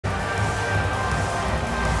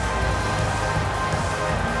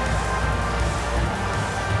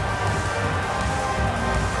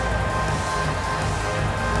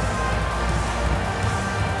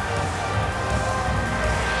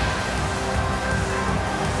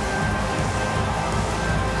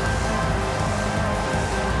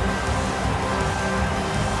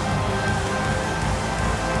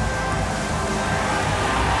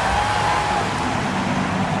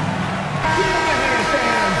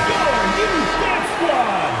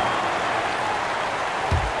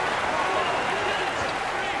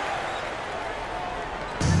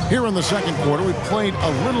Here in the second quarter, we've played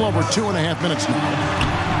a little over 2.5 minutes now.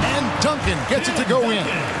 And Duncan gets it to go in.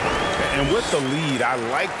 And with the lead, I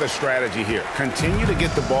like the strategy here. Continue to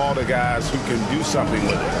get the ball to guys who can do something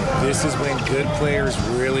with it. This is when good players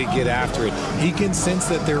really get after it. He can sense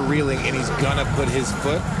that they're reeling, and he's going to put his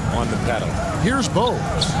foot on the pedal. Here's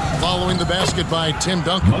Bowes following the basket by Tim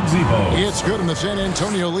Duncan. It's good, and the San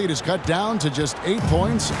Antonio lead is cut down to just 8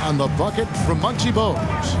 points on the bucket from Muggsy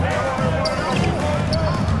Bogues.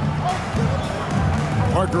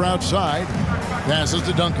 Parker outside, passes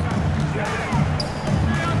to Duncan.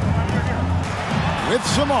 With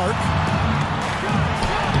some arc.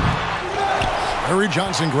 Larry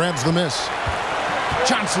Johnson grabs the miss.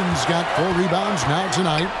 Johnson's got 4 rebounds now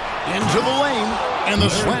tonight. Into the lane, and the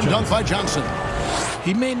slam dunk by Johnson.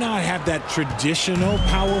 He may not have that traditional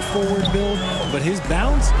power forward build, but his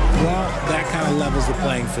bounce, well, that kind of levels the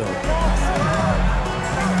playing field.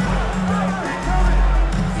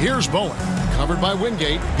 Here's Bowen, covered by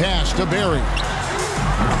Wingate. Pass to Barry.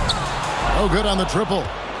 No good on the triple.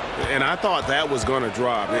 And I thought that was going to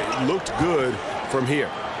drop. It looked good from here.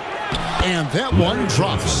 And that one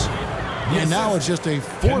drops. And now it's just a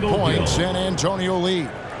 4-point San Antonio lead.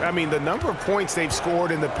 I mean, the number of points they've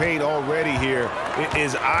scored in the paint already here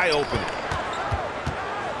is eye-opening.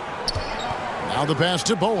 Now the pass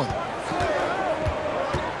to Bowen.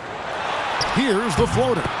 Here's the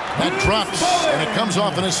floater. That drops, and it comes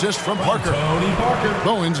off an assist from Parker.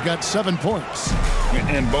 Bowen's got 7 points.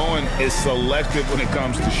 And Bowen is selective when it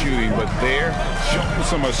comes to shooting, but they're showing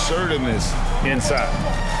some assertiveness inside.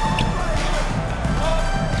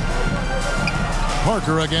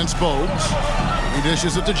 Parker against Bogues. He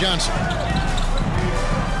dishes it to Johnson.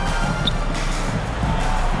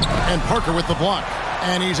 And Parker with the block.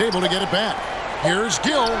 And he's able to get it back. Here's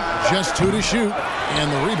Gill. Just 2 to shoot.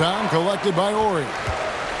 And the rebound collected by Horry.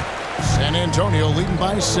 San Antonio leading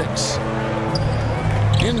by 6.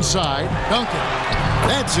 Inside, Duncan.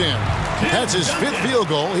 That's in. That's his 5th field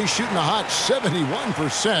goal. He's shooting a hot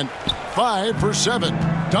 71%. 5 for 7.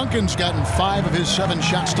 Duncan's gotten 5 of his 7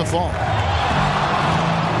 shots to fall.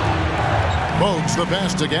 Bogues the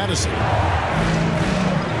pass to Gaddison.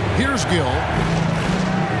 Here's Gill.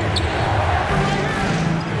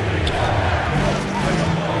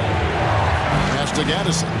 Pass to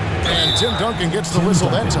Gaddison. And Tim Duncan gets the whistle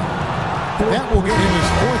that time. That will get him his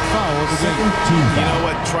 4th foul of the game. You know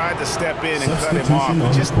what? Tried to step in and cut him off,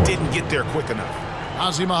 but just didn't get there quick enough.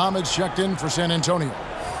 Ozzie Muhammad's checked in for San Antonio.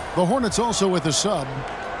 The Hornets also with a sub.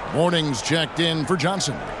 Morning's checked in for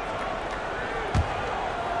Johnson.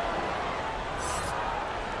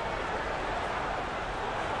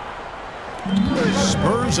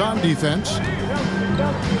 Spurs on defense.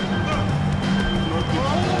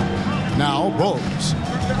 Now Bogues.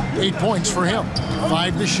 8 points for him.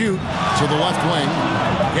 5 to shoot to the left wing.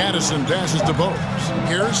 Gaddison passes to Bogues.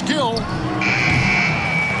 Here's Gill.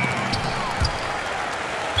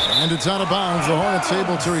 And it's out of bounds. The Hornets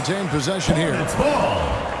able to retain possession here.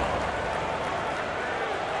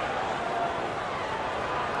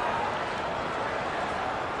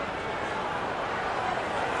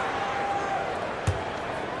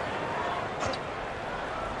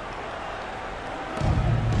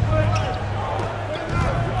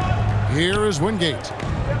 Here is Wingate.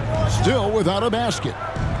 Still without a basket.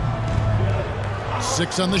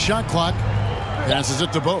 6 on the shot clock. Passes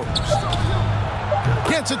it to Bogues.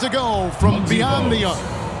 Gets it to go from beyond the arc.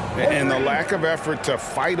 And the lack of effort to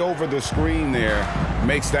fight over the screen there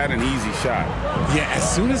makes that an easy shot. Yeah,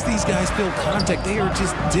 as soon as these guys feel contact, they are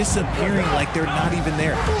just disappearing like they're not even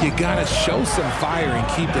there. You got to show some fire and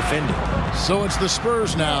keep defending. So it's the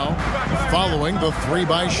Spurs now, following the 3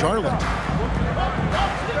 by Charlotte.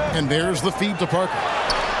 And there's the feed to Parker.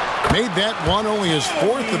 Made that one only his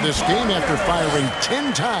 4th of this game after firing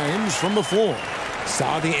 10 times from the floor.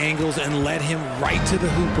 Saw the angles and led him right to the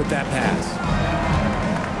hoop with that pass.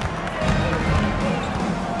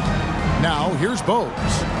 Now here's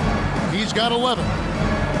Bogues. He's got 11.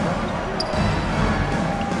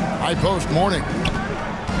 High post Morning.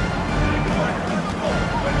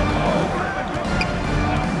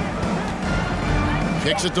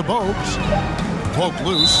 Kicks it to Bogues. Poked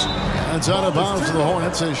loose. It's out of bounds to the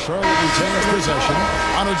Hornets as Charlotte retains possession.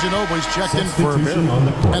 Ana Ginobili's checked in for Barry.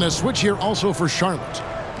 And a switch here also for Charlotte.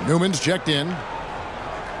 Newman's checked in.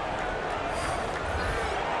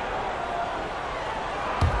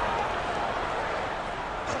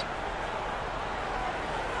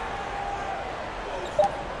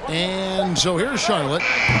 And so here's Charlotte.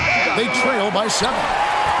 They trail by 7.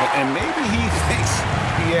 And maybe he thinks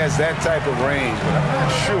he has that type of range, but I'm not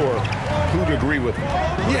sure who'd agree with him.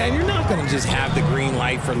 Yeah, and you're not going to just have the green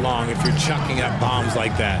light for long if you're chucking up bombs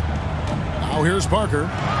like that. Now here's Parker.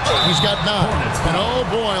 He's got 9. And oh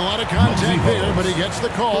boy, a lot of contact there, but he gets the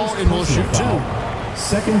call and will shoot 2.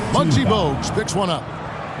 Muggsy Bogues picks one up.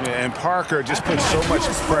 Yeah, and Parker just puts so much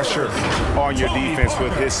pressure on your defense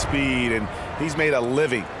with his speed, and he's made a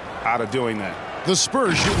living out of doing that. The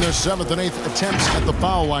Spurs shooting their 7th and 8th attempts at the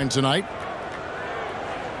foul line tonight.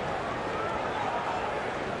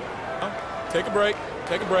 Take a break.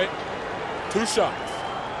 Take a break. 2 shots.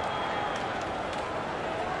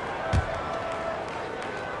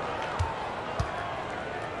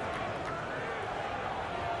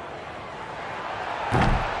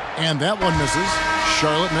 And that one misses.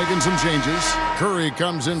 Charlotte making some changes. Curry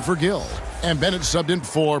comes in for Gill. And Bennett subbed in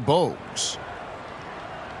for Bogues.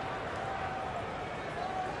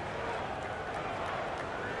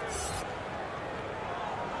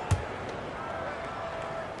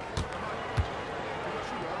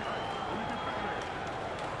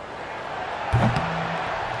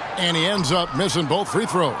 And he ends up missing both free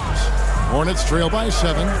throws. Hornets trail by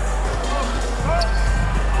 7.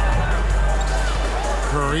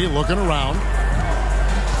 Curry looking around.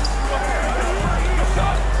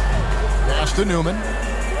 Pass to Newman.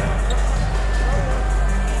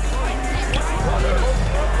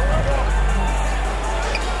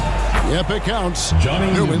 Yep, it counts.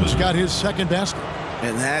 Newman's got his 2nd basket.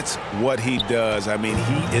 And that's what he does. I mean,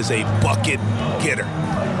 he is a bucket getter.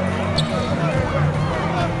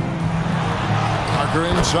 Parker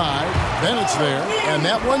inside. Bennett's there. And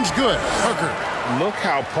that one's good. Parker. Look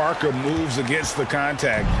how Parker moves against the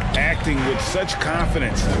contact, acting with such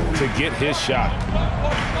confidence to get his shot.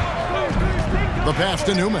 The pass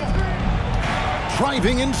to Newman.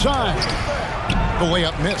 Driving inside. The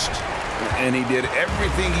layup missed. And he did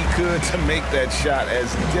everything he could to make that shot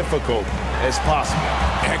as difficult as possible.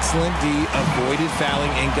 Excellent D, avoided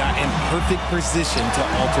fouling, and got in perfect position to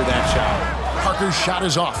alter that shot. Parker's shot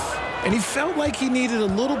is off. And he felt like he needed a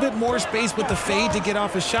little bit more space with the fade to get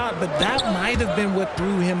off a shot, but that might have been what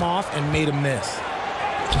threw him off and made him miss.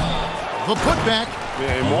 The putback.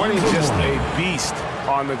 And Mourning's just a beast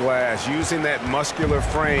on the glass, using that muscular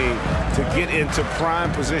frame to get into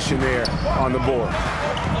prime position there on the board.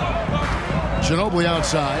 Ginobili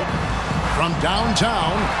outside. From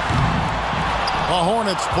downtown. The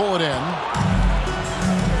Hornets pull it in.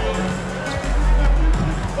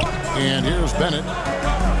 And here's Bennett.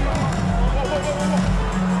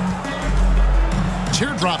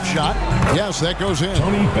 Teardrop shot. Yes, that goes in.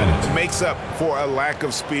 Tony Bennett makes up for a lack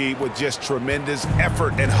of speed with just tremendous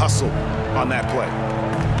effort and hustle on that play.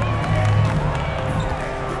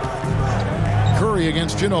 Curry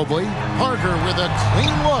against Ginobili. Parker with a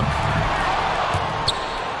clean look.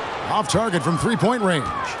 Off target from 3-point range.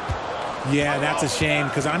 Yeah, that's a shame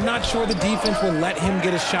because I'm not sure the defense will let him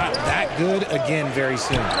get a shot that good again very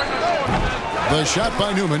soon. The shot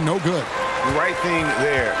by Newman, no good. Right thing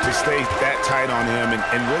there to stay that tight on him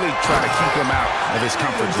and really try to keep him out of his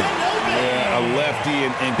comfort zone. Yeah, a lefty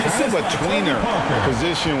and kind of a tweener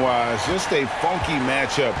position-wise. Just a funky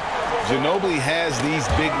matchup. Ginobili has these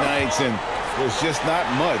big nights, and there's just not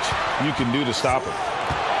much you can do to stop him.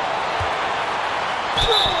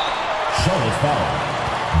 Charlotte foul.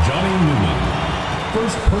 Johnny Newman.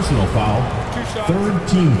 First personal foul. 3rd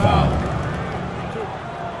team foul.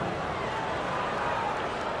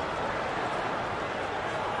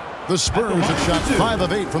 The Spurs have shot 5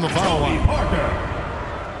 of 8 from the foul line.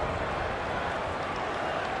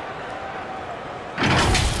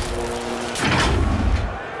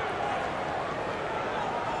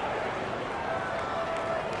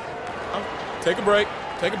 Take a break.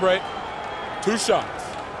 Take a break. 2 shots.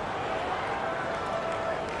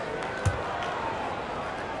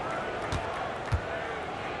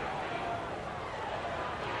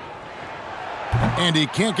 And he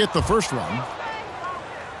can't get the first one.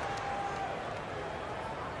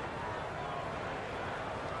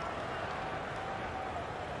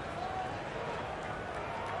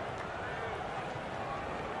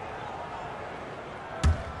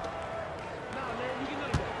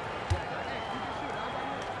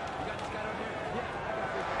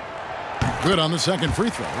 Good on the second free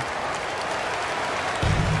throw.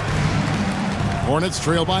 Hornets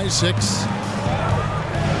trail by 6.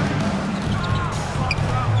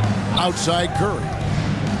 Outside Curry.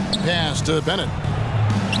 Pass to Bennett.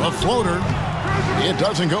 A floater. It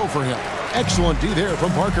doesn't go for him. Excellent D there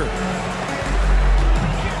from Parker.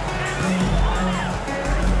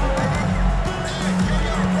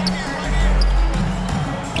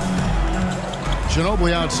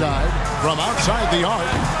 Ginobili outside. from outside the arc.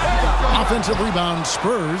 Offensive rebound,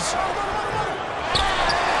 Spurs.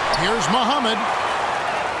 Here's Muhammad.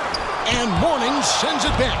 And Mourning sends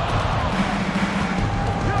it back.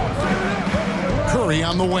 Curry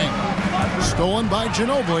on the wing. Stolen by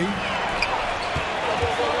Ginobili.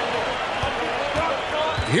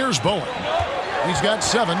 Here's Bowen. He's got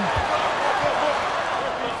 7.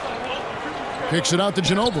 Kicks it out to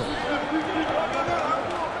Ginobili.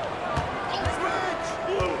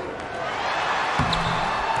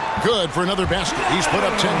 Good for another basket. He's put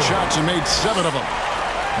up 10 shots and made 7 of them.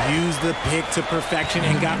 Used the pick to perfection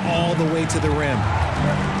and got all the way to the rim.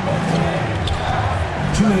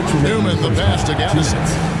 2 minutes remaining. Newman, the pass to Gaddison.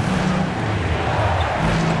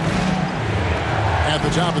 At the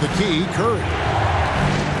top of the key, Curry.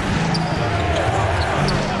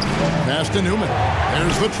 Pass to Newman.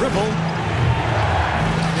 There's the triple.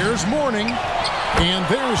 Here's Mourning. And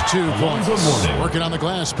there's 2 points. Working on the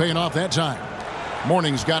glass, paying off that time.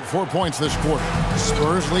 Mourning's got 4 points this quarter.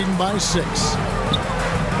 Spurs leading by 6.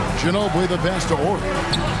 Ginobili the pass to Ori.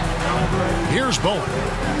 Here's Bowen.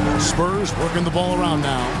 Spurs working the ball around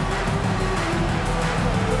now.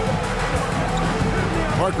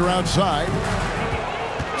 Parker outside.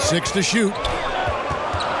 6 to shoot.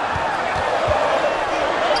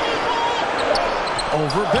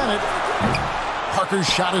 Over Bennett. Parker's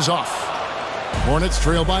shot is off. Hornets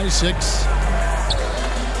trail by 6.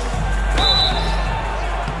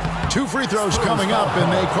 2 free throws coming up,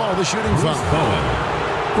 and they call the shooting foul.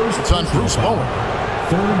 It's on Bruce Bowen.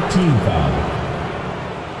 3rd team foul.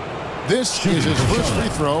 This is his first free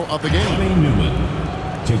throw of the game. Johnny Newman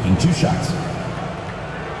taking 2 shots.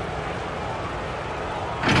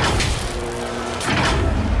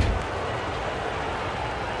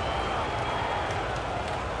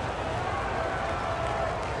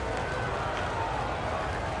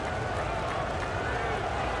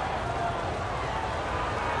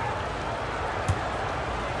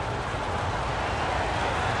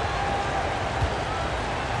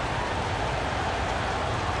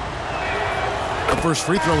 First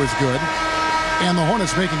free throw is good. And the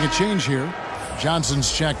Hornets making a change here.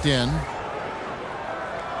 Johnson's checked in.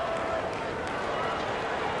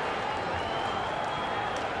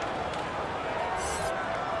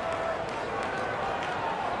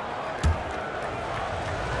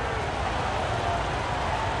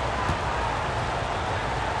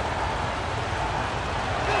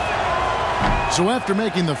 So after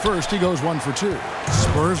making the first, he goes 1 for 2.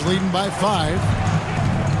 Spurs leading by 5.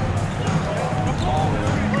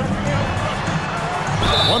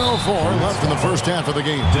 104 left in the first half of the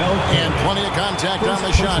game. And plenty of contact on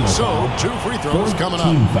the shot. So 2 free throws coming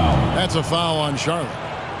up. That's a foul on Charlotte.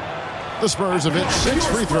 The Spurs have hit 6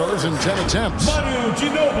 free throws in 10 attempts. Manu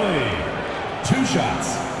Ginobili, 2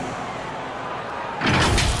 shots.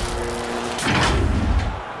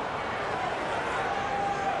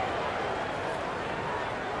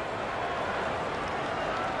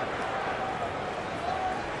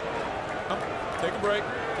 Take a break.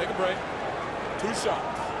 Take a break. 2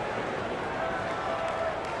 shots.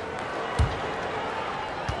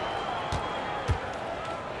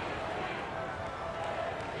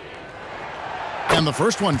 And the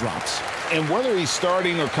first one drops. And whether he's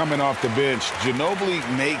starting or coming off the bench, Ginobili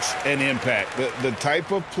makes an impact. The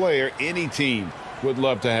type of player any team would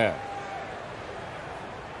love to have.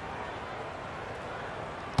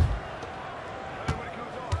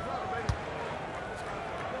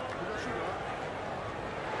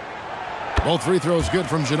 Both free throws good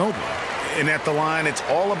from Ginobili. And at the line, it's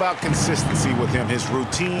all about consistency with him. His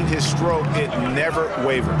routine, his stroke, it never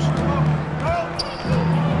wavers.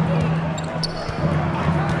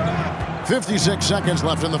 56 seconds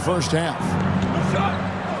left in the first half.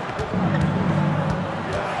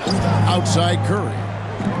 Outside Curry.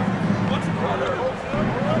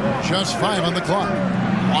 Just 5 on the clock.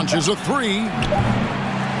 Launches a 3.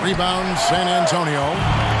 Rebound San Antonio.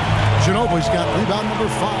 Ginobili's got rebound number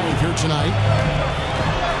 5 here tonight.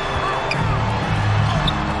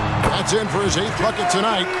 That's in for his 8th bucket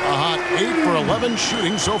tonight. A hot 8 for 11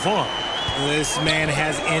 shooting so far. This man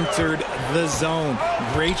has entered the zone.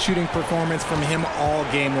 Great shooting performance from him all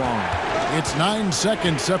game long. It's 9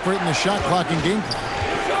 seconds separating the shot clock and game clock.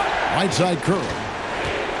 Right side Curry.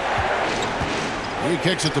 He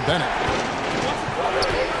kicks it to Bennett.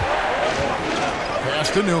 Pass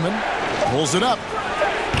to Newman. Pulls it up.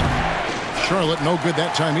 Charlotte no good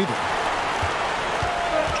that time either.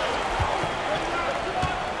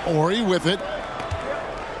 Ori with it.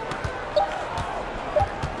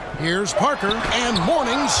 Here's Parker, and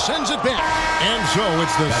Mourning sends it back. And so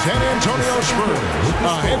it's the San Antonio Spurs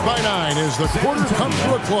ahead by 9 as the quarter comes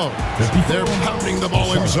to a close. They're pounding the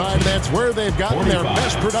ball inside. That's where they've gotten their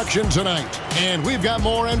best production tonight. And we've got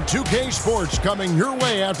more on 2K Sports coming your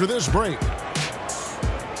way after this break.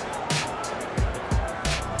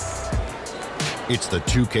 It's the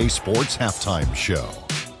 2K Sports Halftime Show.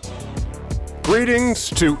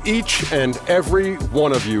 Greetings to each and every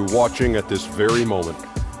one of you watching at this very moment.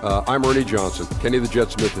 I'm Ernie Johnson. Kenny the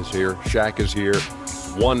Jet Smith is here. Shaq is here.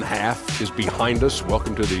 One half is behind us.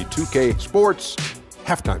 Welcome to the 2K Sports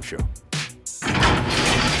Halftime Show.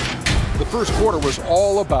 The first quarter was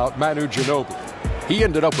all about Manu Ginobili. He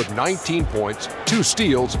ended up with 19 points, 2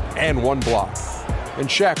 steals, and 1 block. And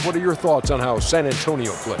Shaq, what are your thoughts on how San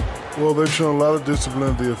Antonio played? Well, they've shown a lot of discipline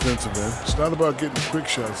at the offensive end. It's not about getting quick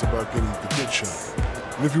shots, it's about getting the good shot.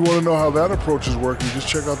 And if you want to know how that approach is working, just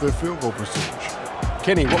check out their field goal percentage.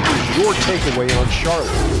 Kenny, what was your takeaway on Charlotte?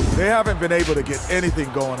 They haven't been able to get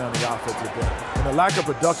anything going on the offensive end. And the lack of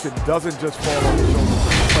production doesn't just fall on the shoulders of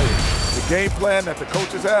the players. The game plan that the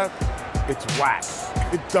coaches have, it's whack.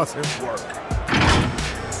 It doesn't work.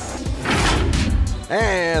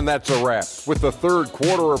 And that's a wrap. With the third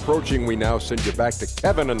quarter approaching, we now send you back to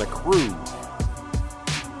Kevin and the crew.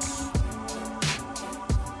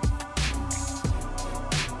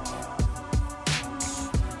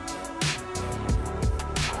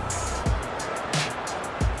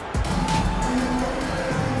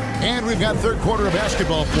 And we've got third quarter of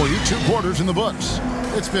basketball for you. 2 quarters in the books.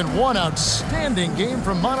 It's been one outstanding game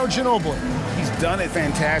from Manu Ginobili. He's done a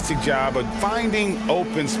fantastic job of finding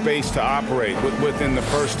open space to operate within the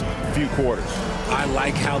first few quarters. I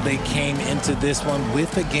like how they came into this one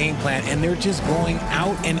with a game plan, and they're just going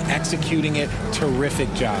out and executing it.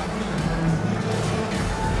 Terrific job.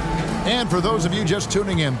 And for those of you just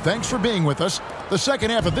tuning in, thanks for being with us. The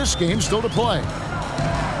second half of this game still to play.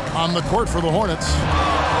 On the court for the Hornets,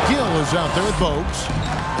 Gill is out there with Bogues.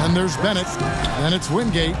 And there's Bennett. Then it's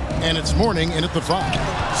Wingate. And it's Mourning in at the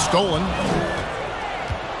 5. Stolen.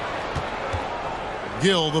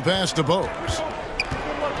 Gill the pass to Bogues.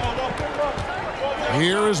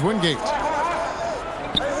 Here is Wingate.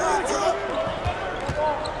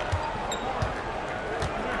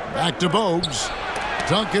 Back to Bogues.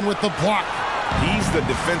 Duncan with the block. He's the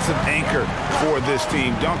defensive anchor for this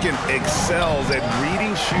team. Duncan excels at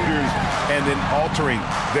reading shooters and then altering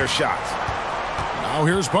their shots. Now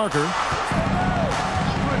here's Parker.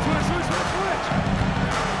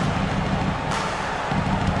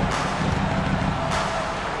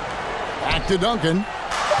 Back to Duncan.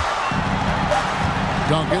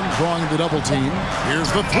 Duncan drawing the double team. Here's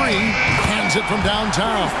the 3. Hands it from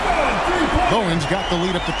downtown. Bowen's got the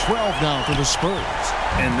lead up to 12 now for the Spurs.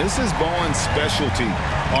 And this is Bowen's specialty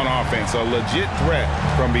on offense, a legit threat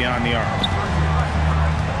from beyond the arc.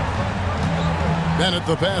 Bennett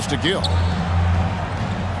the pass to Gill.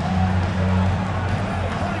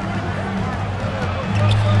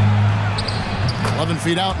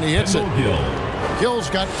 Feet out and he hits it. Gill's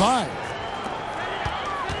got 5.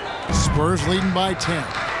 Spurs leading by 10.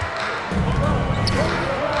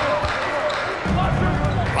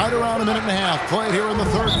 Right around a minute and a half played here in the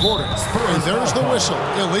third quarter. And there's the whistle.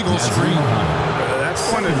 Illegal screen. That's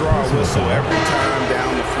going to draw a whistle every time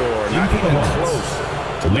down the floor. Not even close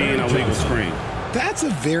to being a legal screen. That's a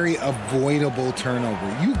very avoidable turnover.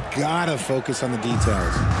 You gotta focus on the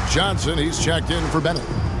details. Johnson, he's checked in for Bennett.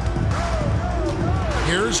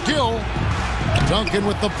 Here's Gill. Duncan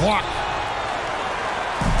with the block.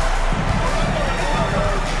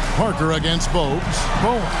 Parker against Bogues.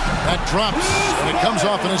 Bowen. That drops. And it comes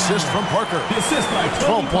off an assist from Parker.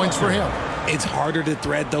 12 points for him. It's harder to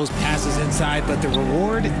thread those passes inside, but the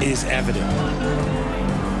reward is evident.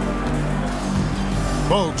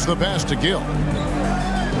 Bogues the pass to Gill.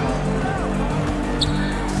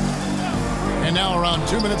 And now around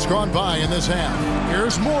 2 minutes gone by in this half.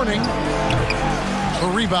 Here's Mourning.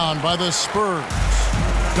 A rebound by the Spurs.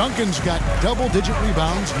 Duncan's got double-digit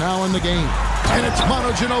rebounds now in the game. And it's Manu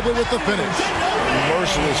Ginobili with the finish.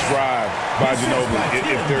 Merciless drive by Ginobili.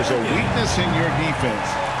 If there's a weakness in your defense,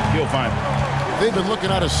 he'll find it. They've been looking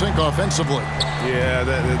out of sync offensively. Yeah,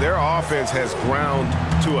 their offense has ground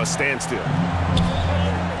to a standstill.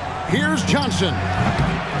 Here's Johnson.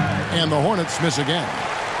 And the Hornets miss again.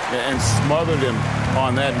 And smothered him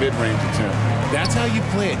on that mid-range attempt. That's how you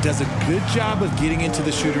play it. Does a good job of getting into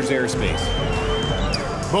the shooter's airspace.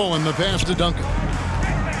 Bowen the pass to Duncan.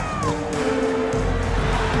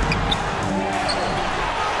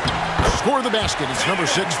 score the basket. It's number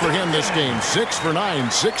 6 for him this game. 6 for 9,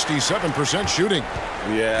 67% shooting.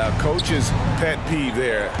 Yeah, coach's pet peeve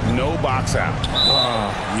there. No box out.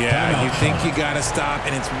 Oh, yeah, you think you got to stop,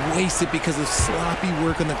 and it's wasted because of sloppy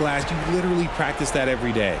work on the glass. You literally practice that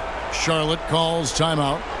every day. Charlotte calls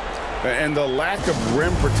timeout. And the lack of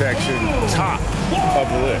rim protection, top of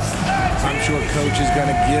the list. I'm sure coach is going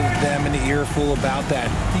to give them an earful about that.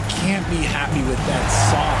 You can't be happy with that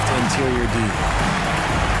soft interior D.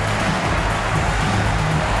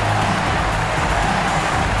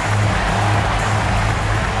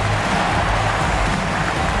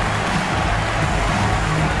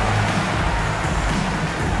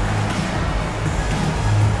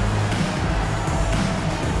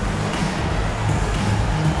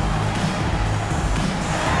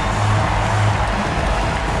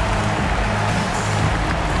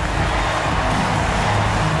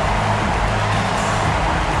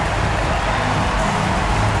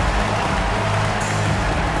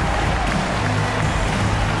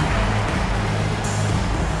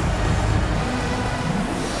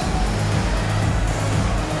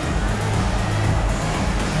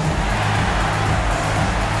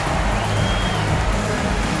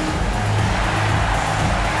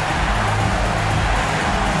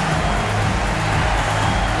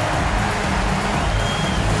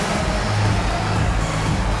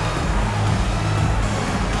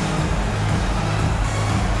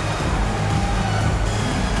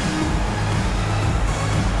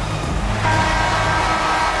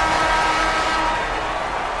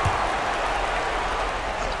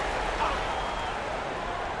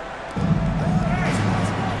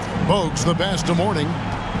 Bogues the pass to Mourning.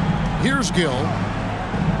 Here's Gill.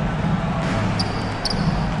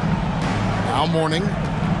 Now Mourning.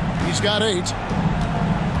 He's got 8.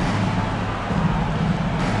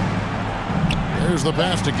 There's the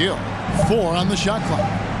pass to Gill. 4 on the shot clock.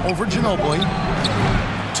 Over Ginobili.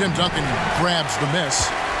 Tim Duncan grabs the miss.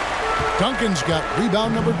 Duncan's got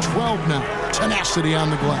rebound number 12 now. Tenacity on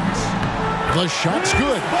the glass. The shot's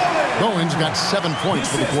good. Bowen's got 7 points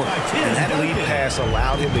for the quarter. And that lead pass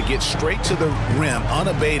allowed him to get straight to the rim,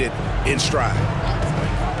 unabated, in stride.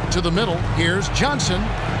 To the middle, here's Johnson.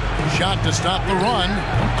 Shot to stop the run.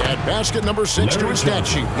 At basket number 6 to his stat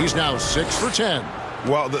sheet. He's now 6 for 10.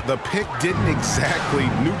 Well, the pick didn't exactly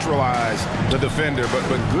neutralize the defender, but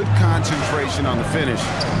good concentration on the finish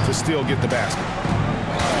to still get the basket.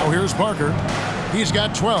 Now here's Parker. He's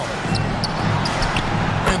got 12.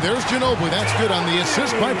 And there's Ginobili. That's good on the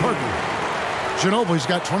assist by Parker. Ginobili's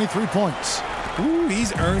got 23 points. Ooh,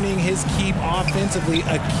 he's earning his keep offensively,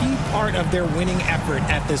 a key part of their winning effort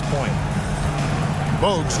at this point.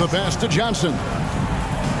 Bogues the pass to Johnson.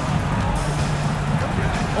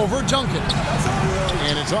 Over Duncan.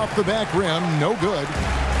 And it's off the back rim. No good.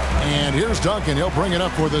 And here's Duncan. He'll bring it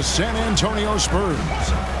up for the San Antonio Spurs.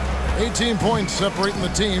 18 points separating the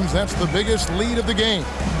teams. That's the biggest lead of the game.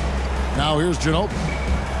 Now here's Ginobili.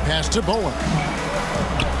 Pass to Bowen.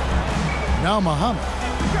 Now Muhammad.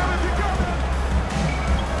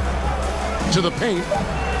 To the paint.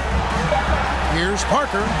 Here's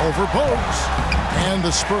Parker over Bogues. And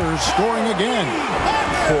the Spurs scoring again.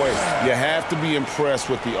 Boy, you have to be impressed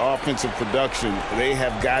with the offensive production. They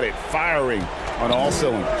have got it firing on all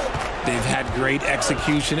cylinders. They've had great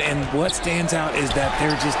execution, and what stands out is that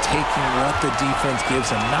they're just taking what the defense gives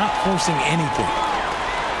them, not forcing anything.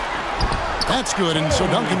 That's good, and so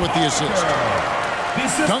Duncan with the assist.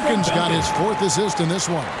 Duncan's got his 4th assist in this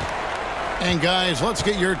one. And guys, let's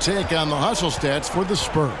get your take on the hustle stats for the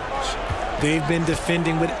Spurs. They've been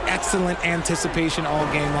defending with excellent anticipation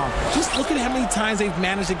all game long. Just look at how many times they've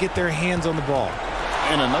managed to get their hands on the ball.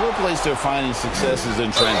 And another place they're finding success is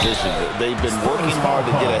in transition. They've been working hard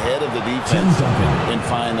to get ahead of the defense and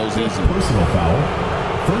find those easy ones. Personal foul.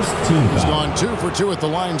 First team foul. He's gone 2 for 2 at the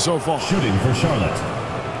line so far. Shooting for Charlotte,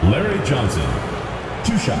 Larry Johnson.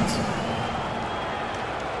 2 shots.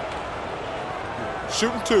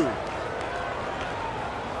 Shooting 2.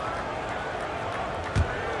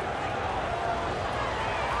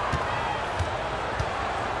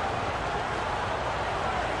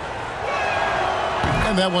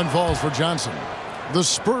 And that one falls for Johnson. The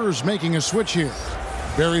Spurs making a switch here.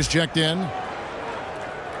 Barry's checked in.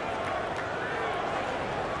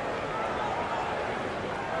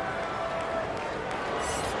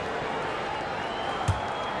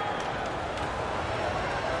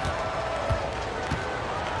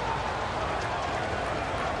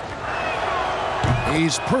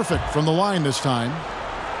 He's perfect from the line this time.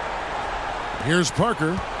 Here's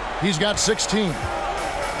Parker. He's got 16.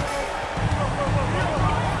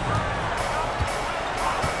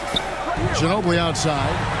 Ginobili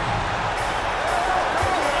outside.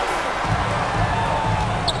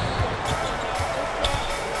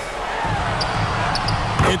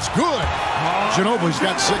 It's good. Ginobili's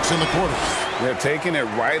got 6 in the quarter. They're taking it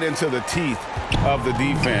right into the teeth of the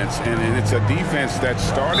defense, and it's a defense that's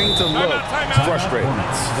starting to look frustrated.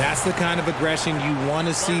 That's the kind of aggression you want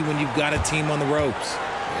to see when you've got a team on the ropes.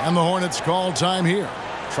 And the Hornets call time here.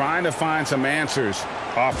 Trying to find some answers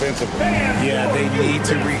offensively. Yeah, they need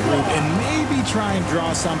to regroup and maybe try and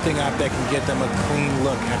draw something up that can get them a clean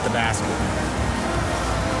look at the basket.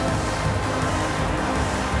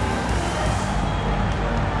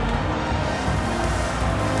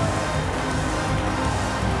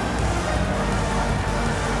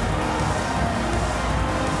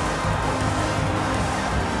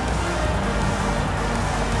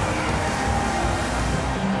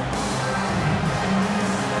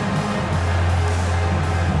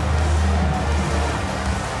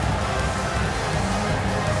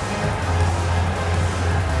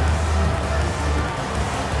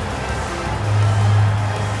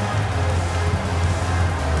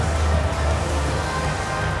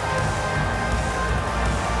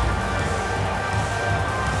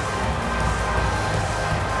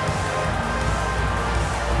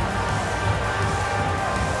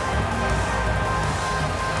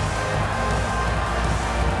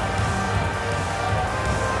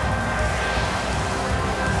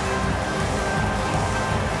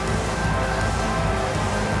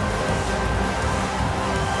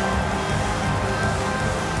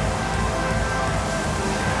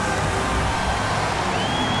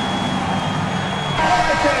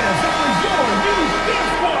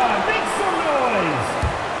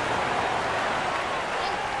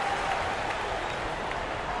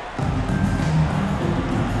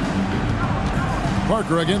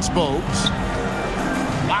 Parker against Bogues.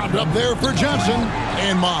 Lobbed up there for Johnson,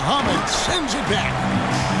 and Muhammad sends it back.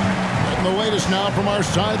 And the latest now from our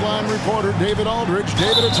sideline reporter, David Aldridge.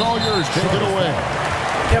 David, it's all yours. Take it away.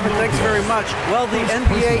 Kevin, thanks very much. Well, the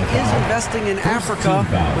NBA is investing in Africa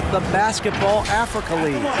with the Basketball Africa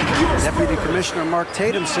League. Deputy Commissioner Mark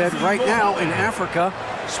Tatum said right now in Africa,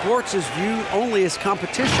 sports is viewed only as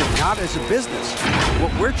competition, not as a business.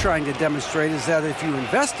 What we're trying to demonstrate is that if you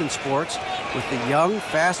invest in sports with the young,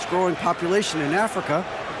 fast-growing population in Africa,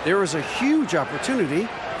 there is a huge opportunity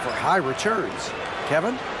for high returns.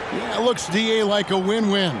 Kevin? Yeah, it looks, DA, like a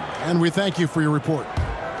win-win, and we thank you for your report.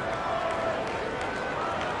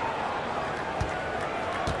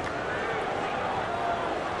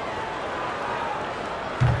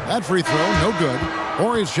 That free throw, no good.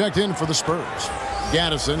 Horry's checked in for the Spurs.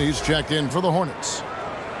 Gaddison, he's checked in for the Hornets.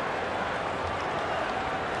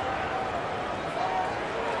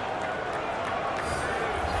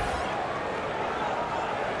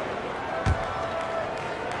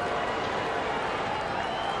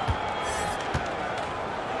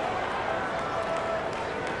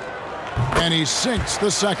 And he sinks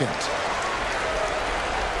the second.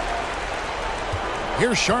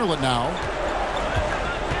 Here's Charlotte now.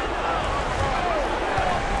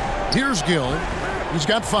 Here's Gill. He's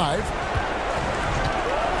got 5.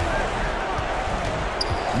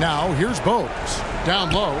 Now here's Bogues. Down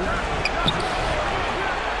low.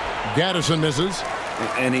 Gaddison misses.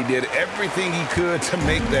 And he did everything he could to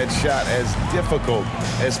make that shot as difficult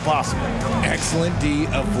as possible. Excellent D,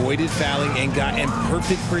 avoided fouling and got in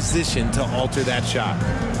perfect position to alter that shot.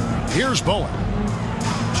 Here's Bowen.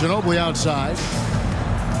 Ginobili outside.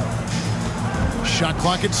 Shot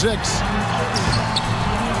clock at 6.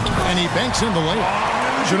 And he banks in the layup.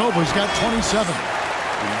 Ginobili's got 27.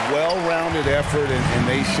 Well-rounded effort, and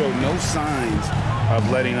they show no signs of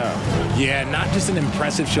letting up. Yeah, not just an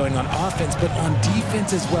impressive showing on offense, but on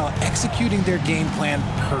defense as well, executing their game plan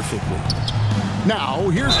perfectly. Now,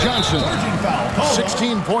 here's Johnson.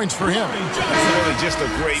 16 points for him. It's really just a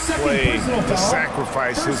great play to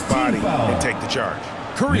sacrifice his body and take the charge.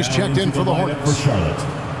 Curry's checked in for the Hornets. For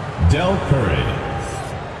Charlotte, Del Curry.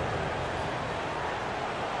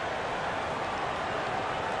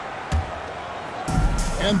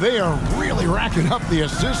 And they are really racking up the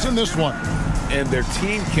assists in this one. And their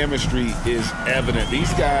team chemistry is evident.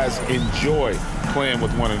 These guys enjoy playing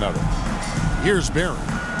with one another. Here's Barry.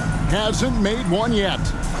 Hasn't made one yet.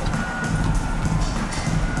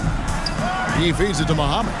 He feeds it to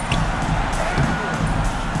Muhammad.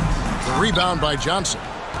 The rebound by Johnson.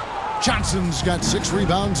 Johnson's got 6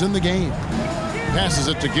 rebounds in the game. Passes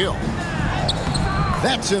it to Gill.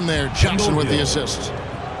 That's in there. Johnson with the assist.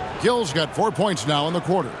 Gill's got 4 points now in the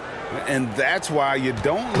quarter. And that's why you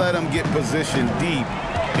don't let them get positioned deep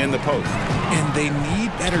in the post. And they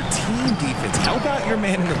need better team defense. Help out your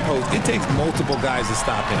man in the post. It takes multiple guys to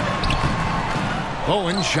stop him.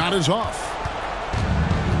 Bowen's shot is off.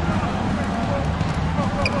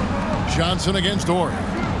 Johnson against Horry.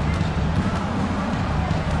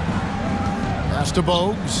 Pass to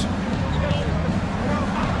Bogues.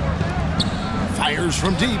 Fires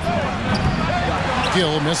from deep.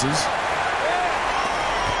 Gill misses.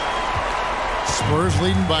 Spurs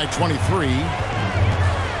leading by 23.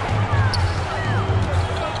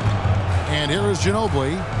 And here is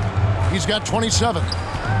Ginobili. He's got 27.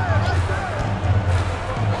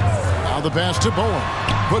 Now the pass to Bowen.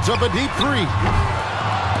 Puts up a deep three.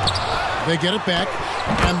 They get it back.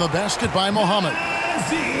 And the basket by Muhammad.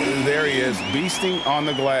 There he is, beasting on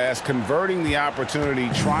the glass, converting the opportunity,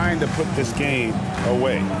 trying to put this game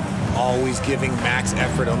away. Always giving max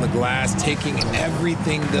effort on the glass, taking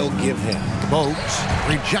everything they'll give him. Bogues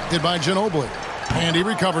rejected by Ginobili. And he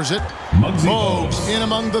recovers it. Muggsy Bogues in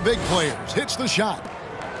among the big players. Hits the shot.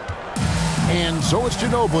 And so it's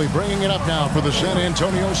Ginobili bringing it up now for the San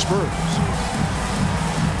Antonio Spurs.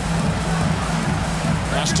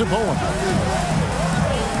 Pass to Bowen.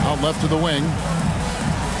 Out left to the wing.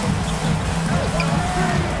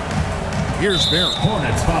 Here's Barrett.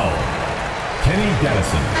 Hornets foul. Kenny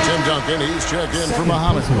Gattison. Tim Duncan, he's checked in for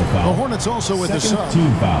Muhammad. The Hornets also with the sub.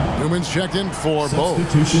 Team foul. Newman's checked in for Bogues.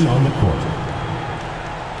 Substitution on the court.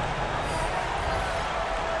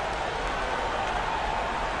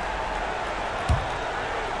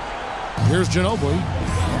 Here's Ginobili.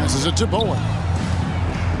 Passes it to Bowen.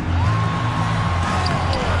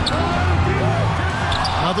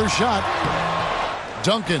 Another shot.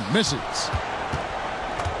 Duncan misses.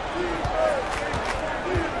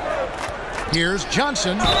 Here's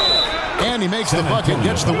Johnson. And he makes the bucket,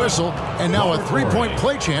 gets the whistle, and now a three-point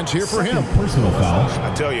play chance here for him. Personal foul.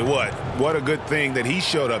 I tell you what a good thing that he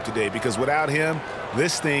showed up today, because without him,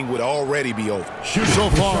 this thing would already be over. So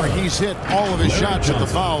far, he's hit all of his shots at the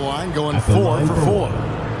foul line, going 4 for 4.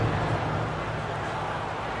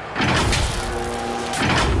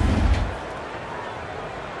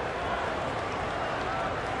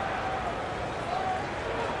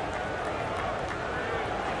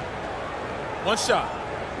 One shot.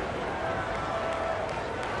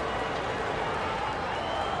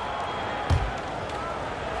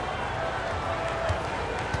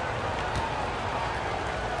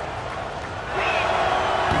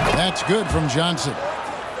 That's good from Johnson.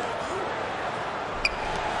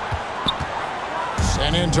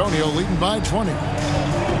 San Antonio leading by 20.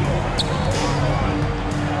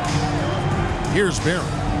 Here's Barrett.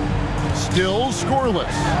 Still scoreless.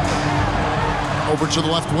 Over to the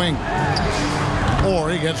left wing.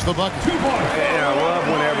 Ori gets the bucket. And I love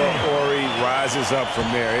whenever Ori rises up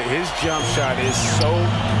from there. His jump shot is so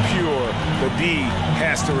pure, the D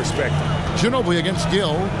has to respect him. Ginobili against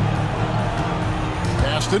Gill.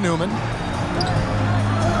 Pass to Newman.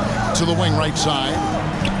 To the wing right side.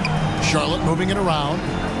 Charlotte moving it around.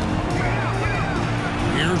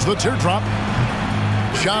 Here's the teardrop.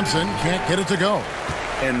 Johnson can't get it to go.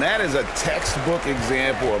 And that is a textbook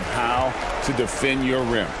example of how to defend your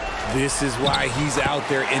rim. This is why he's out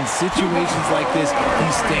there in situations like this.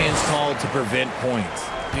 He stands tall to prevent points.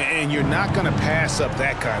 And you're not going to pass up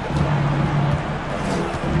that kind of.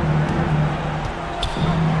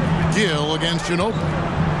 Gill against Ginobili.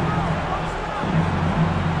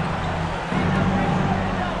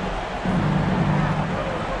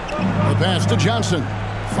 The pass to Johnson.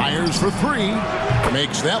 Fires for three.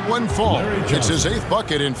 Makes that one fall. It's his 8th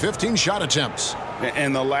bucket in 15 shot attempts.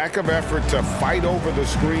 And the lack of effort to fight over the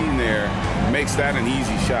screen there makes that an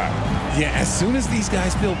easy shot. Yeah, as soon as these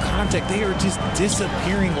guys feel contact, they are just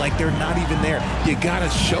disappearing like they're not even there. You got to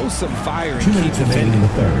show some fire and keep defending.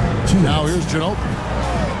 Now here's Ginobili.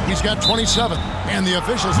 He's got 27. And the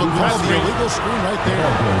officials will call the illegal screen right there.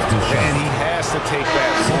 And he has to take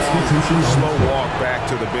that long, slow walk back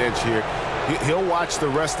to the bench here. He'll watch the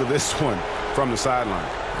rest of this one from the sideline.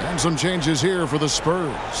 And some changes here for the Spurs.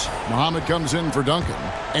 Muhammad comes in for Duncan.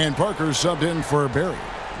 And Parker subbed in for Barry.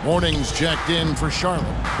 Morning's checked in for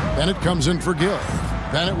Charlotte. Bennett comes in for Gill.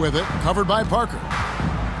 Bennett with it, covered by Parker.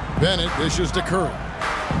 Bennett dishes to Curry.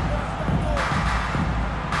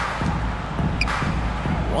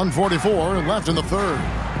 1:44 left in the third.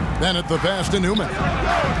 Bennett the pass to Newman.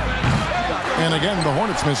 And again, the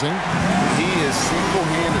Hornets missing. He is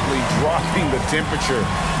single-handedly dropping the temperature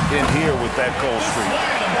in here with that cold streak.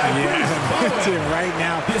 Yeah, that's it right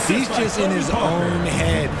now. He's just in his own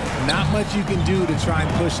head. Not much you can do to try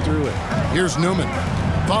and push through it. Here's Newman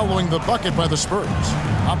following the bucket by the Spurs.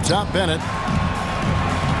 Up top, Bennett.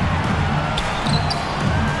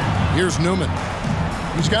 Here's Newman.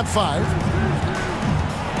 He's got 5.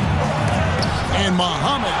 And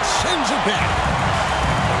Muhammad sends it back.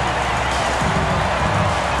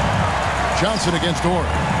 Johnson against Ori.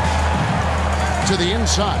 To the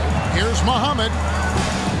inside. Here's Muhammad.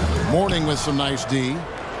 Morning with some nice D.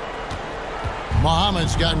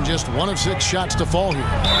 Muhammad's gotten just 1 of 6 shots to fall here.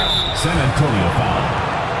 San Antonio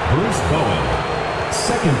foul. Bruce Bowen.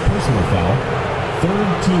 Second personal foul.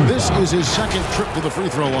 Third team This foul. is his second trip to the free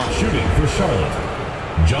throw line. Shooting for Charlotte,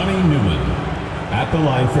 Johnny Newman at the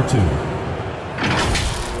line for 2.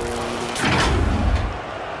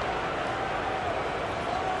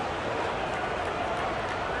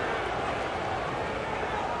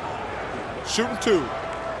 Shooting 2.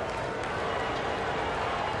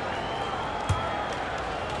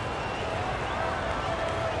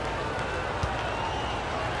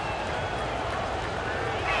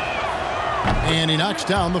 And he knocks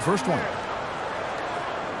down the first one.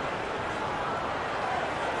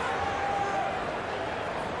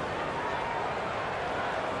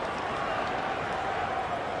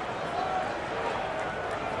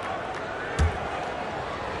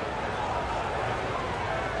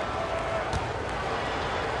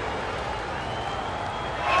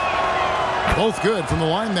 Both good from the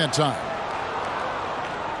line that time.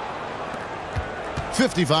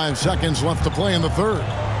 55 seconds left to play in the third.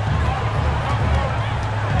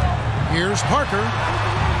 Here's Parker.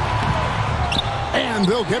 And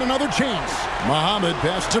they'll get another chance. Muhammad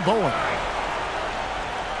pass to Bowen.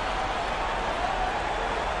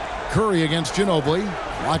 Curry against Ginobili.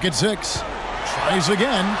 Clock at 6. Tries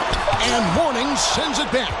again. And Mourning sends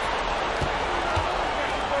it back.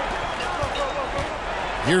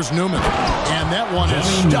 Here's Newman. And that one is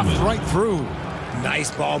stuffed right through.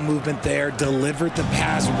 Nice ball movement there. Delivered the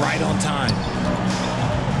pass right on time.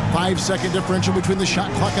 5-second differential between the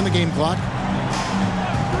shot clock and the game clock.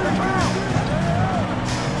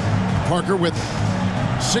 Parker with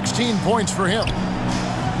it. 16 points for him.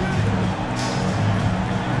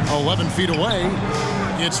 11 feet away.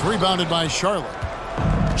 It's rebounded by Charlotte.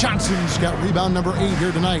 Johnson's got rebound number 8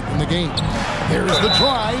 here tonight in the game. There's the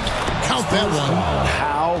drive. Count that one.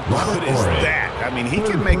 How good is that? I mean, he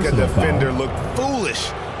can make a defender look foolish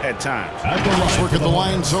at times. Nice work at the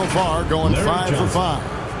line so far, going 5 for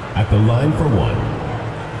 5. At the line for 1.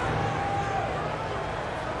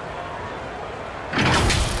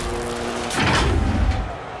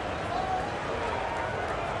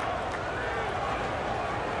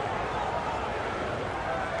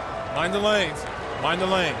 Mind the lanes. Mind the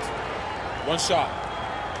lanes. 1 shot.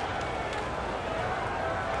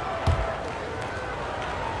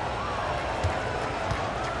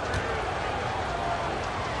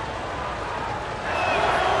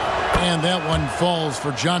 And that one falls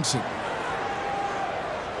for Johnson.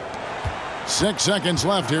 6 seconds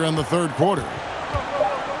left here in the third quarter.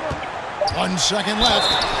 1 second left.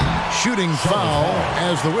 Shooting foul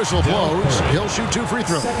as the whistle blows. He'll shoot 2 free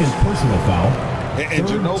throws. Second personal foul. And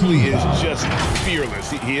Ginobili is just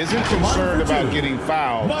fearless. He isn't concerned about getting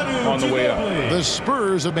fouled on the way up. The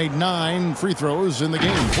Spurs have made 9 free throws in the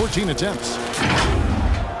game, 14 attempts.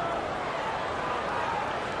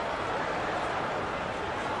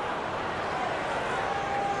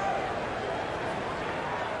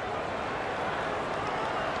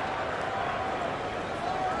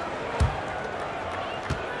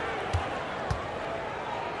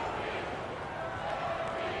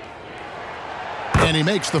 And he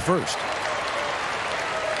makes the first.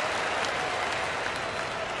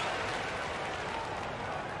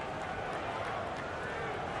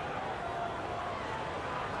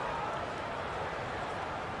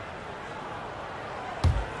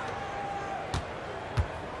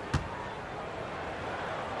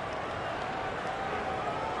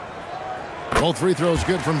 Both free throws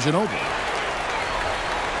good from Ginobili.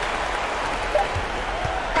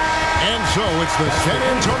 And so it's the San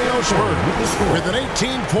Antonio Spurs with an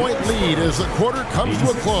 18-point lead as the quarter comes to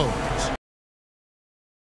a close.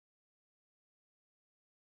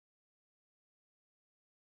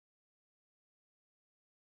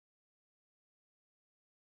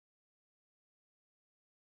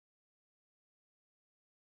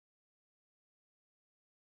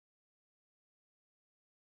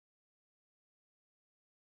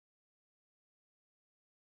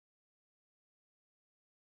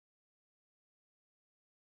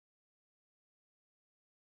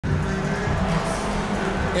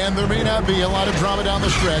 And there may not be a lot of drama down the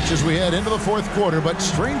stretch as we head into the fourth quarter, but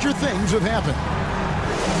stranger things have happened.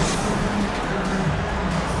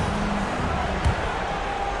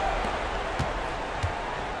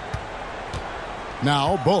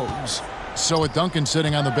 Now, Bogues. So with Duncan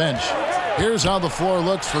sitting on the bench. Here's how the floor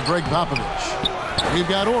looks for Greg Popovich. We've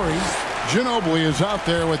got Ori. Ginobili is out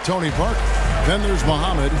there with Tony Parker. Then there's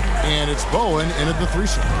Muhammad, and it's Bowen in at the 3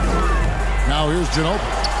 slot. Now here's Ginobili.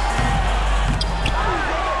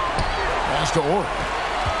 Pass to Ori.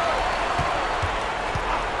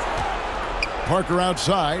 Parker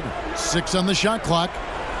outside. 6 on the shot clock.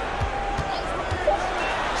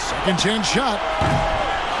 Second chance shot.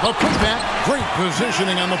 The putback. Great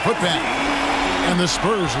positioning on the putback. And the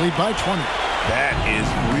Spurs lead by 20. That is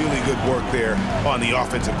really good work there on the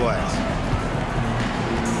offensive glass.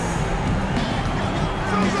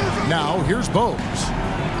 Now here's Bogues.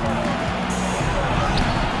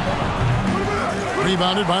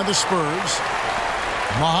 Rebounded by the Spurs.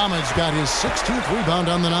 Muhammad's got his 16th rebound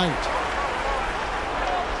on the night.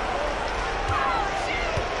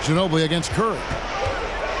 Ginobili against Curry.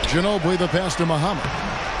 Ginobili the pass to Muhammad.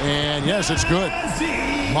 And yes, it's good.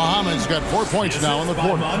 Muhammad's got 4 points now in the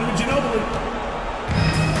quarter.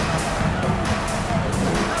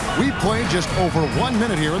 We played just over 1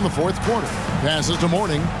 minute here in the fourth quarter. Passes to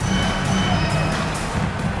Mourning.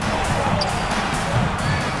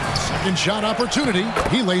 Second shot opportunity.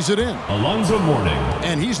 He lays it in. Alonzo Mourning.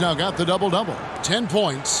 And he's now got the double-double. 10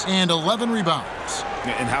 points and 11 rebounds.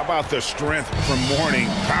 And how about the strength from Mourning,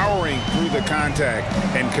 powering through the contact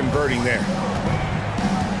and converting there.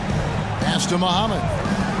 Pass to Muhammad.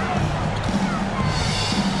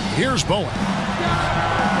 Here's Bowen.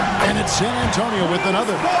 And it's San Antonio with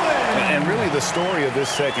another. And really the story of this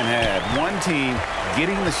second half. One team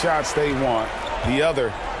getting the shots they want, the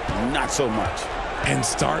other not so much. And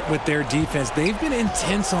start with their defense. They've been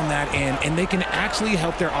intense on that end, and they can actually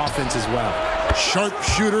help their offense as well.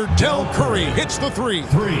 Sharpshooter Del Curry hits the three.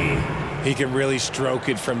 He can really stroke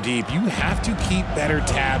it from deep. You have to keep better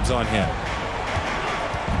tabs on him.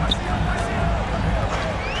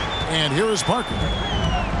 And here is Parker.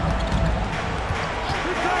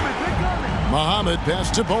 Muhammad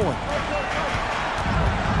pass to Bowen.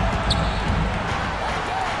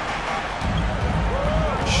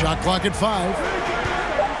 Shot clock at 5.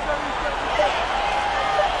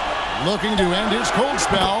 Looking to end his cold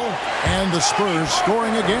spell. And the Spurs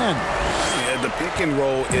scoring again. Yeah, the pick and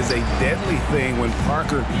roll is a deadly thing when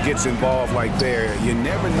Parker gets involved like there. You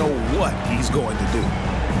never know what he's going to do.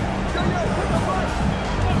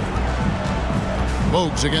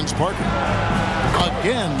 Bogues against Parker.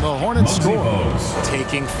 Again, the Hornets score.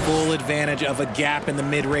 Taking full advantage of a gap in the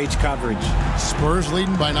mid-range coverage. Spurs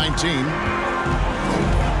leading by 19.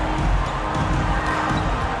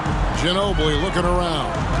 Ginobili looking around.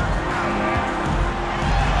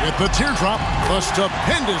 With the teardrop, a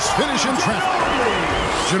stupendous finish in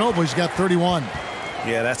traffic. Ginobili's got 31.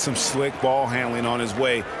 Yeah, that's some slick ball handling on his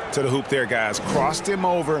way to the hoop there, guys. Crossed him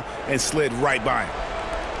over and slid right by him.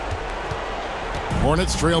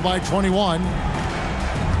 Hornets trail by 21.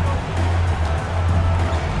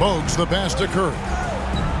 Bogues the pass to Curry.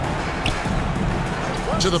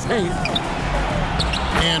 To the paint.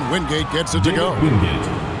 And Wingate gets it to go.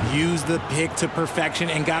 Used the pick to perfection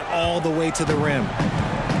and got all the way to the rim.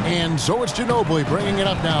 And so it's Ginobili bringing it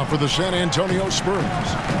up now for the San Antonio Spurs.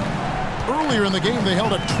 Earlier in the game, they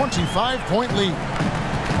held a 25-point lead.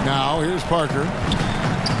 Now, here's Parker.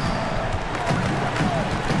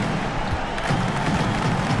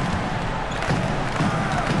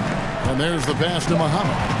 And there's the pass to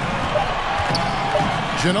Muhammad.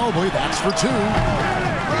 Ginobili, that's for 2.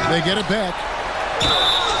 They get it back.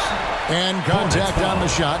 And contact on the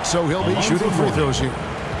shot, so he'll be shooting free throws here.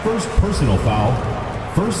 First personal foul.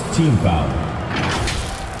 First team foul.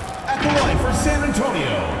 At the line for San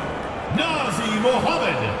Antonio, Nazi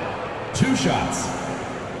Mohammed. 2 shots.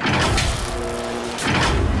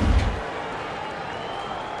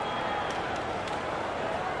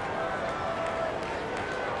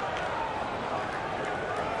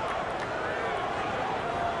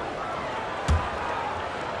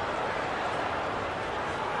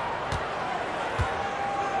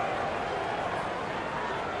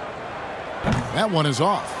 That one is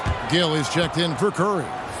off. Gill is checked in for Curry.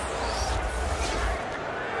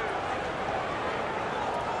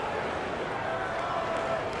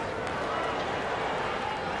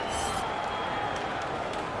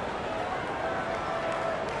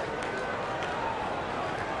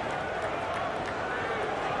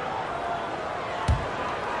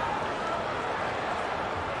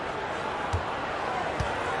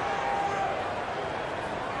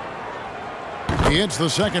 He hits the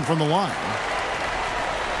second from the line.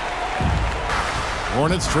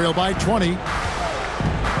 Hornets trail by 20.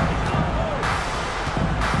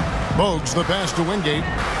 Bogues the pass to Wingate.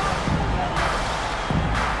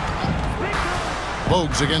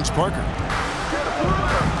 Bogues against Parker.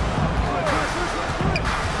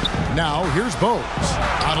 Now here's Bogues.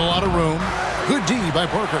 Not a lot of room. Good D by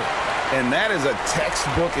Parker. And that is a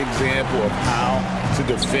textbook example of how to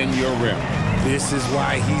defend your rim. This is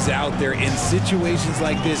why he's out there. In situations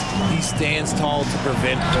like this, he stands tall to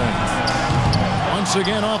prevent points. Once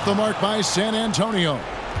again off the mark by San Antonio.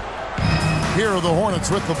 Here are the Hornets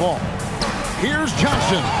with the ball. Here's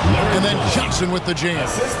Johnson, and then Johnson with the jam.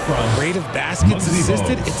 Rate of baskets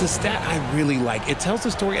assisted, it's a stat I really like. It tells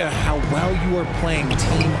the story of how well you are playing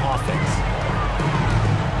team offense.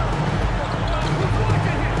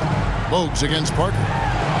 Bogues against Parker.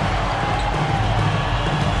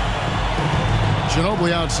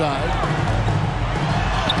 Ginobili outside.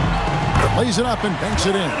 Lays it up and banks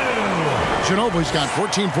it in. Ginobili's got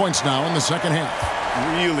 14 points now in the second half.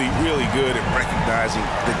 Really, really good at recognizing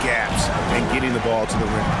the gaps and getting the ball to the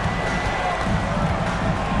rim.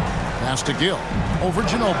 Pass to Gill. Over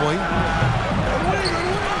Ginobili.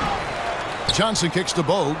 Johnson kicks to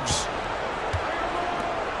Bogues.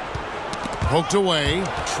 Poked away.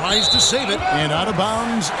 Tries to save it. And out of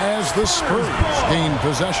bounds as the Spurs gain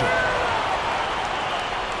possession.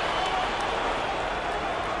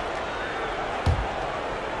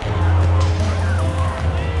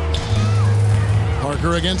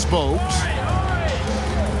 Parker against Bogues.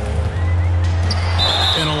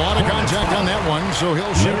 And a lot of contact on that one, so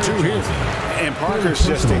he'll shoot two here. And Parker's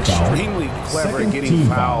just extremely clever at getting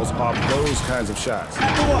fouls off those kinds of shots.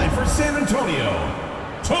 At the line for San Antonio,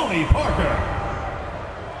 Tony Parker.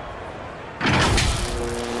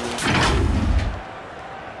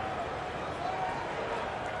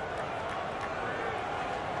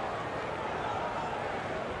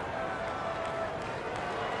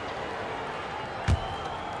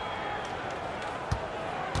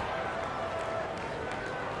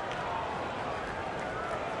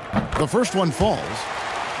 The first one falls.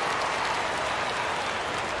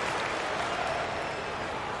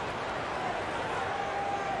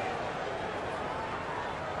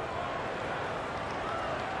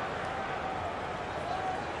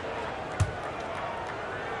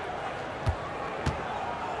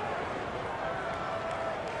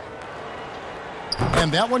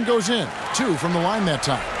 And that one goes in. 2 from the line that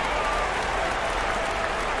time.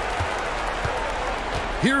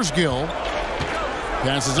 Here's Gill.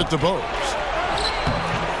 Passes it to Bogues.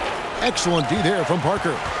 Excellent D there from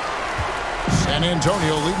Parker. San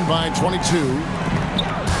Antonio leading by 22.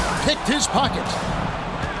 Picked his pocket.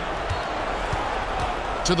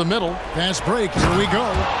 To the middle. Fast break. Here we go.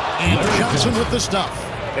 And Johnson with the stuff.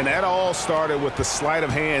 And that all started with the sleight of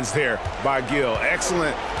hands there by Gill.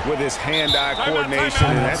 Excellent with his hand-eye coordination.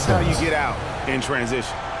 And that's how you get out in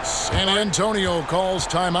transition. San Antonio calls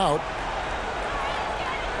timeout.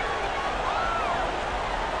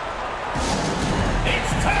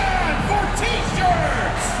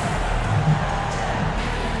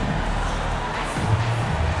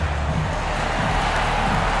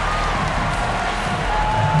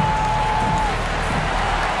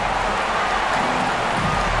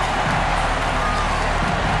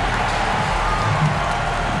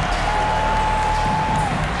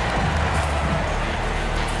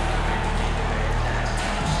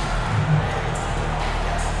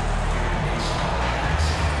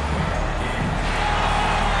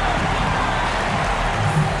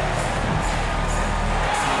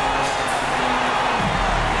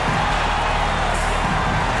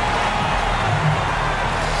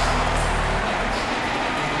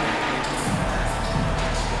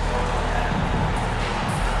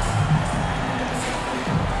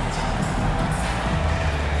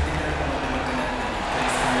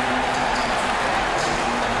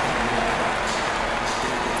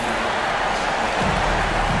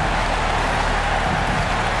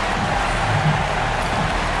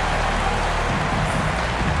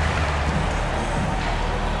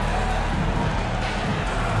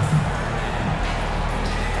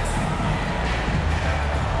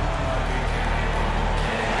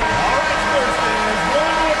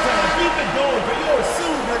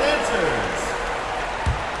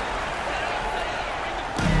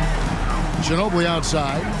 Ginobili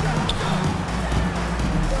outside.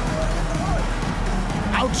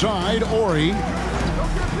 Outside, Ori.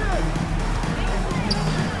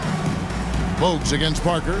 Bogues against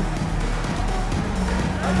Parker.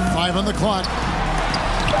 5 on the clock.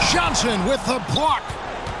 Johnson with the block.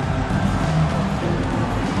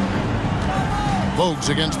 Bogues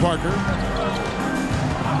against Parker.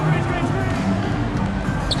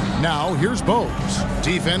 Now here's Bogues.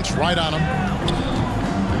 Defense right on him.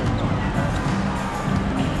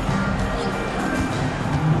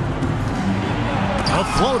 A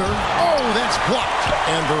floater. Oh, that's blocked.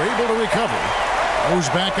 And they're able to recover. Goes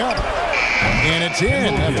back up. And it's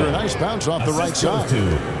in after a nice bounce off the right side.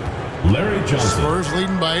 Larry Johnson. Spurs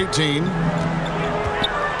leading by 18.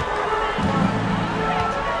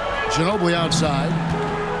 Ginobili outside.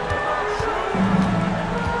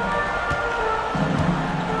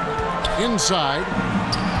 Inside.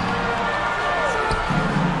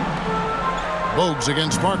 Bogues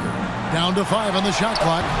against Parker. Down to 5 on the shot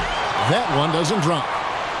clock. That one doesn't drop.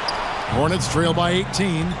 Hornets trail by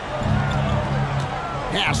 18.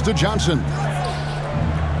 Pass to Johnson.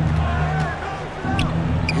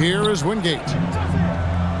 Here is Wingate.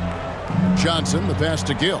 Johnson, the pass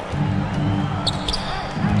to Gill.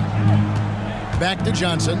 Back to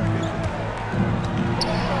Johnson.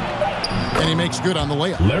 And he makes good on the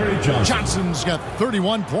layup. Larry Johnson. Johnson's got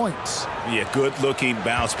 31 points. Yeah, good-looking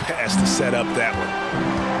bounce pass to set up that one.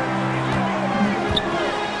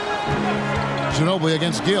 Ginobili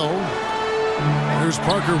against Gill. Here's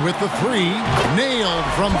Parker with the 3. Nailed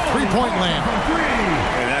from three-point land.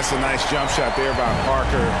 And that's a nice jump shot there by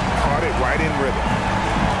Parker. Caught it right in rhythm.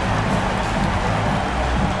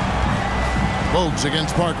 Bogues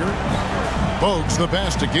against Parker. Bogues the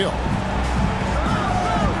pass to Gill.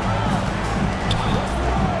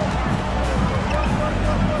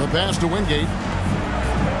 The pass to Wingate.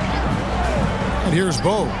 And here's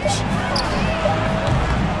Bogues.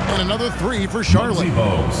 And another 3 for Charlotte.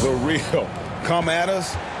 The real. Come at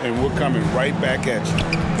us, and we're coming right back at you.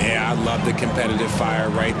 Yeah, I love the competitive fire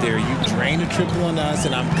right there. You drain a triple on us,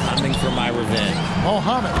 and I'm coming for my revenge.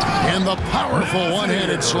 Mohammed and the powerful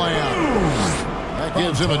one-handed slam. That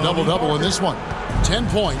gives him a double-double in this one. 10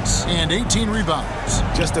 points and 18 rebounds.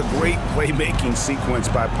 Just a great playmaking sequence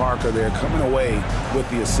by Parker there, coming away with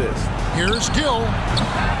the assist. Here's Gill.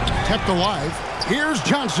 Kept alive. Here's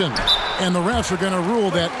Johnson. And the refs are going to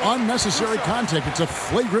rule that unnecessary contact. It's a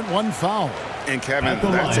flagrant 1 foul. And, Kevin,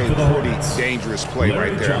 that's a pretty dangerous play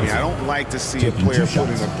right there. I mean, I don't like to see a player put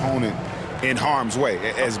an opponent in harm's way,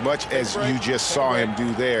 as much as you just saw him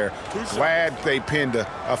do there. Glad they pinned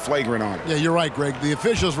a flagrant on it. Yeah, you're right, Greg. The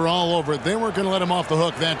officials were all over it. They weren't going to let him off the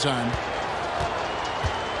hook that time.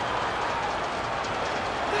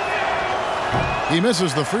 He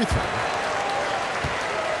misses the free throw.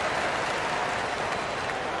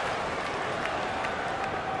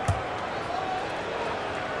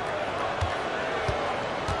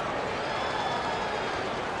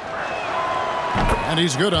 And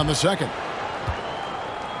he's good on the second.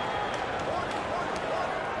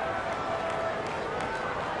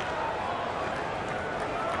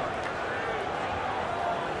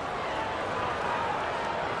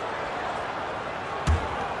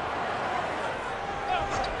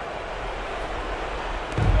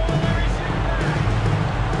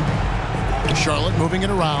 Charlotte moving it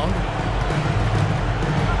around.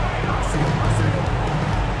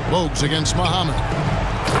 Bogues against Muhammad.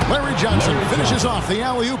 Larry Johnson finishes off the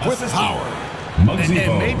alley-oop with power.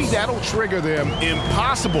 And maybe that'll trigger them.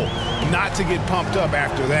 Impossible not to get pumped up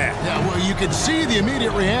after that. Yeah, well, you can see the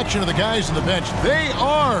immediate reaction of the guys on the bench. They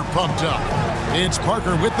are pumped up. It's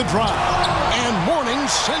Parker with the drive. And Mourning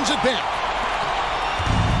sends it back.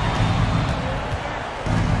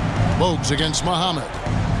 Bogues against Muhammad.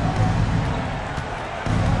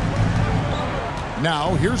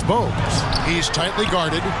 Now here's Bogues. He's tightly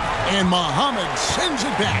guarded, and Muhammad sends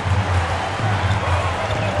it back.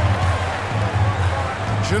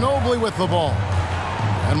 Ginobili with the ball.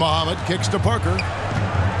 And Muhammad kicks to Parker.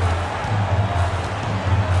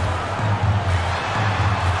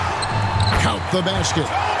 Count the basket.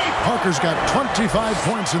 Parker's got 25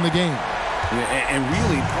 points in the game. And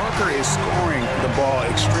really, Parker is scoring the ball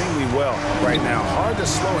extremely well right now. Hard to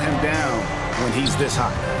slow him down when he's this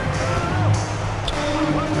hot.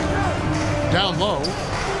 Down low.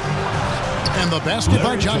 And the basket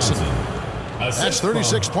by Johnson. That's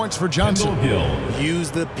 36 points for Johnson.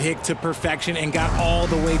 Used the pick to perfection and got all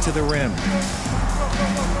the way to the rim.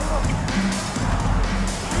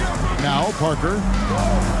 Now Parker.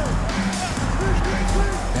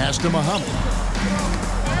 Pass to Muhammad.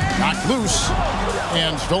 Knocked loose.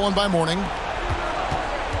 And stolen by Mourning.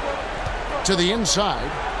 To the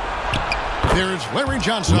inside. There's Larry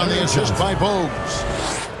Johnson on the assist by Bogues.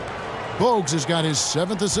 Bogues has got his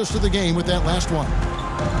 7th assist of the game with that last one.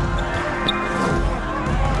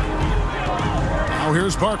 Now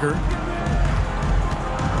here's Parker.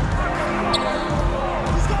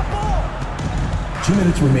 Two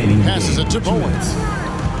minutes remaining. Passes it to Bowen.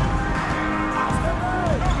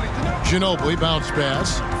 Ginobili bounce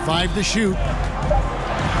pass. 5 to shoot.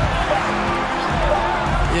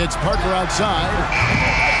 It's Parker outside.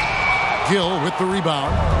 Gill with the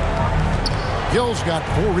rebound. Gill's got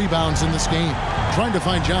 4 rebounds in this game. Trying to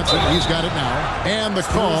find Johnson. He's got it now. And the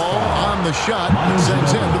call on the shot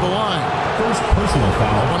sends him to the line. First personal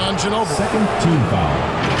foul. One on Ginobili. Second team foul.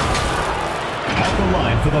 At the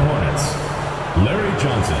line for the Hornets. Larry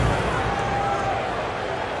Johnson.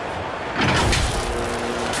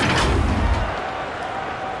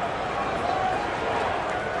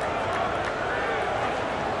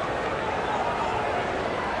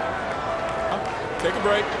 Take a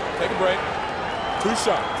break. Take a break. 2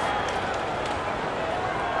 shots.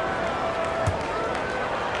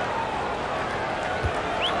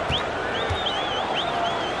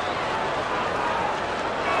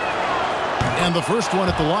 And the first one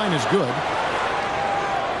at the line is good.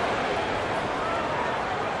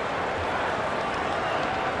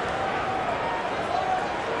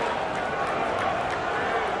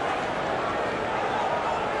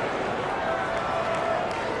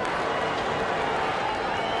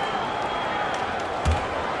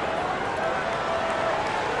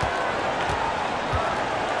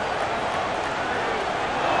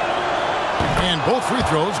 And both free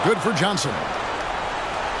throws good for Johnson.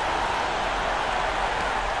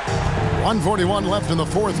 1:41 left in the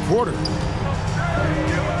fourth quarter.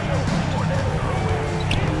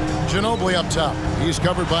 Ginobili up top. He's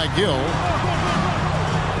covered by Gill.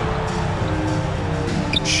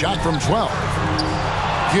 Shot from 12.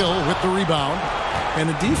 Gill with the rebound. And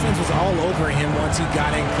the defense was all over him once he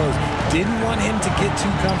got in close. Didn't want him to get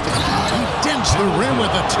too comfortable. He dents the rim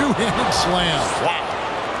with a two-handed slam. Wow.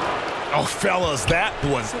 Oh, fellas, that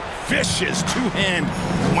was vicious two-hand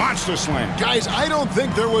monster slam. Guys, I don't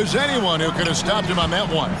think there was anyone who could have stopped him on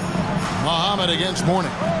that one. Muhammad against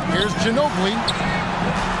Mourning. Here's Ginobili.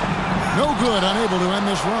 No good, unable to end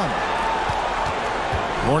this run.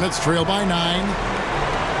 Hornets trail by 9.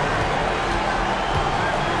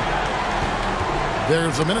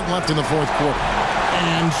 There's a minute left in the fourth quarter.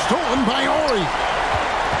 And stolen by Ori.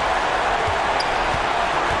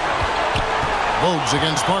 Bogues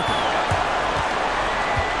against Parker.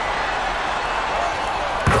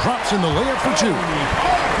 Drops in the layup for 2.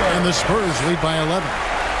 And the Spurs lead by 11.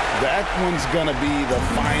 That one's going to be the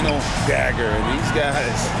final dagger, and these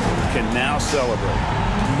guys can now celebrate.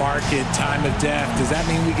 Market time of death. Does that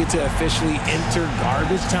mean we get to officially enter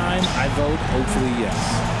garbage time? I vote hopefully yes.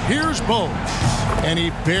 Here's Bogues. And he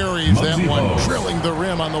buries that one, drilling the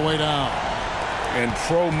rim on the way down. And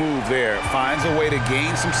pro move there. Finds a way to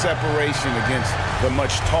gain some separation against the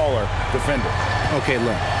much taller defender. Okay,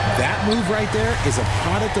 look. That move right there is a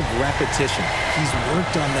product of repetition. He's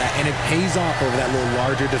worked on that, and it pays off over that little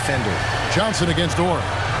larger defender. Johnson against Orr.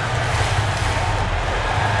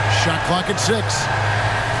 Shot clock at 6.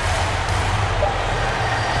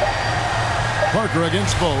 Parker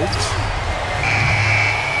against Bogues.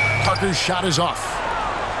 Parker's shot is off.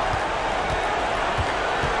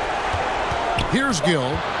 Here's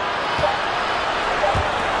Gill.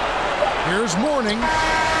 Here's Mourning.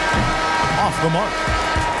 Off the mark.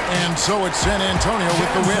 And so it's San Antonio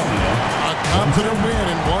with the win. A confident win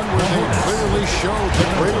and one where they clearly showed the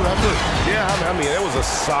greater effort. Yeah, I mean, it was a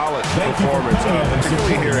solid performance,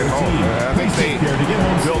 particularly here at home. I think they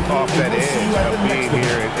built off that edge of being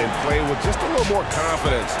here and played with just a little more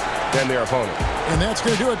confidence than their opponent. And that's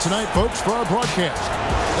going to do it tonight, folks, for our broadcast.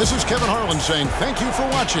 This is Kevin Harlan saying thank you for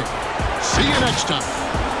watching. See you next time.